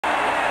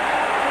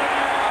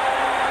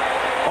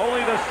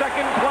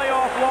second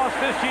playoff loss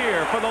this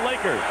year for the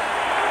Lakers.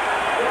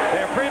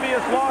 Their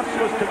previous loss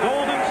was to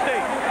Golden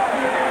State.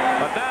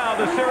 But now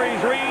the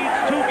series reads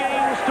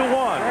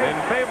 2-1 in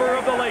favor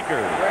of the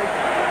Lakers.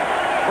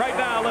 Right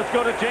now, let's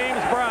go to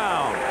James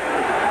Brown.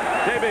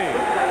 JB.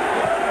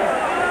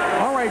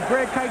 All right,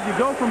 Greg Kite, you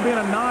go from being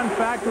a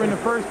non-factor in the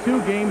first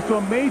 2 games to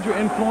a major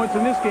influence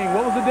in this game.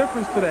 What was the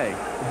difference today?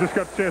 Just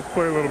got the chance to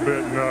play a little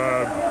bit,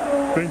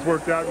 and things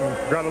worked out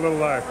and got a little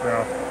life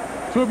now.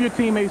 2 of your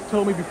teammates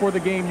told me before the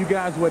game you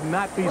guys would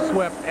not be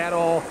swept at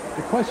all.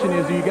 The question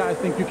is, do you guys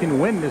think you can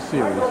win this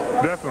series?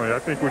 Definitely. I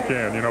think we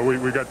can. You know,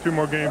 we got 2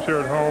 more games here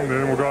at home,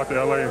 then we'll go out to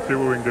L.A. and see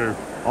what we can do.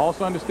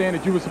 Also understand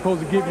that you were supposed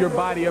to give your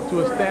body up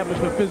to establish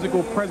the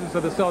physical presence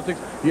of the Celtics.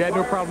 You had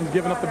no problems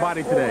giving up the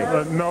body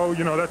today. No,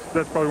 you know, that's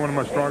probably one of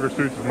my stronger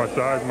suits is my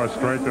size, my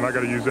strength, and I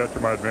got to use that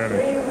to my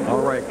advantage. All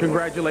right,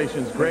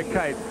 congratulations, Greg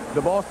Kite.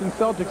 The Boston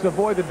Celtics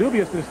avoid the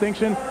dubious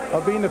distinction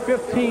of being the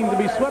 5th team to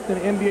be swept in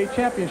the NBA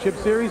Championship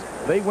Series.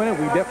 They win it.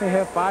 We definitely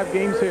have 5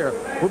 games here.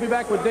 We'll be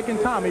back with Dick and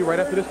Tommy right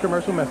after this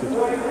commercial message.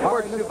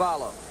 Howard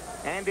Suvalo.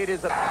 And it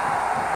is a...